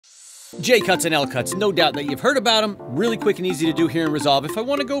J cuts and L cuts, no doubt that you've heard about them. Really quick and easy to do here in Resolve. If I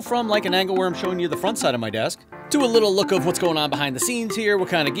want to go from like an angle where I'm showing you the front side of my desk to a little look of what's going on behind the scenes here, what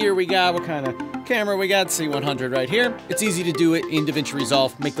kind of gear we got, what kind of camera we got, C100 right here. It's easy to do it in DaVinci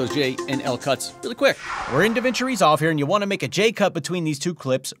Resolve. Make those J and L cuts really quick. We're in DaVinci Resolve here and you want to make a J cut between these two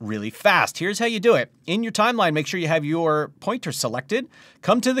clips really fast. Here's how you do it. In your timeline, make sure you have your pointer selected.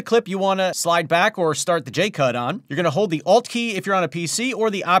 Come to the clip you want to slide back or start the J cut on. You're going to hold the Alt key if you're on a PC or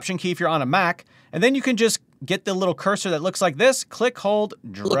the Option key if you're on a Mac. And then you can just get the little cursor that looks like this, click, hold,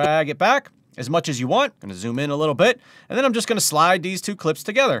 drag it back as much as you want. I'm gonna zoom in a little bit, and then I'm just gonna slide these two clips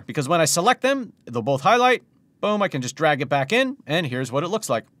together because when I select them, they'll both highlight. Boom, I can just drag it back in, and here's what it looks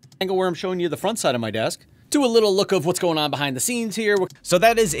like. Angle where I'm showing you the front side of my desk to a little look of what's going on behind the scenes here. So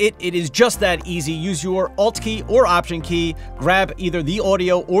that is it. It is just that easy. Use your Alt key or Option key, grab either the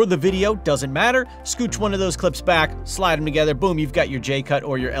audio or the video, doesn't matter. Scooch one of those clips back, slide them together, boom, you've got your J cut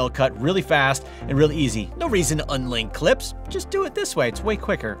or your L cut really fast and really easy. No reason to unlink clips. Just do it this way. It's way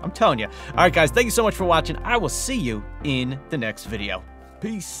quicker. I'm telling you. All right, guys, thank you so much for watching. I will see you in the next video.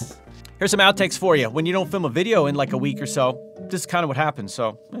 Peace. Here's some outtakes for you. When you don't film a video in like a week or so, this is kind of what happens,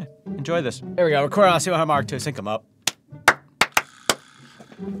 so enjoy this. There we go, record on C100 Mark II, sync them up.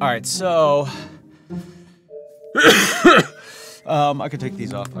 All right, so... I can take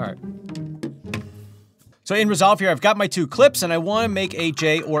these off, all right. So in Resolve here, I've got my two clips and I want to make a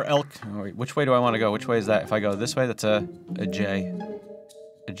J or L... Oh, wait, which way do I want to go? Which way is that? If I go this way, that's a J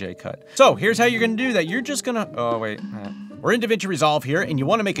cut. So here's how you're gonna do that. You're just gonna... Oh, wait. We're in DaVinci Resolve here, and you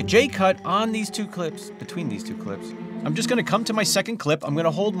want to make a J cut on these two clips, between these two clips. I'm just going to come to my second clip. I'm going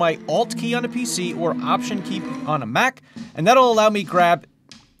to hold my Alt key on a PC or Option key on a Mac, and that'll allow me grab...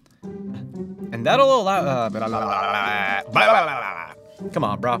 And that'll allow... Come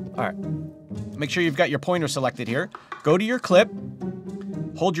on, bro. All right. Make sure you've got your pointer selected here. Go to your clip.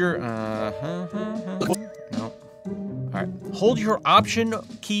 Hold your... No. All right. Hold your Option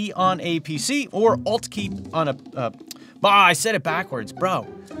key on a PC or Alt key on a... I said it backwards, bro.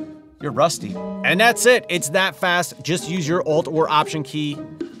 You're rusty. And that's it. It's that fast. Just use your Alt or Option key.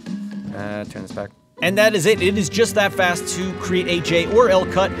 Turn this back. And that is it. It is just that fast to create a J or L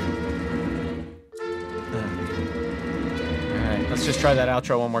cut. All right, let's just try that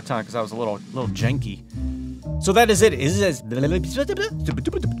outro one more time because that was a little janky. So that is it.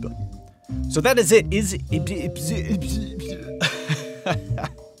 So that is it.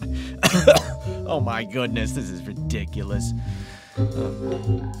 Oh my goodness, this is ridiculous.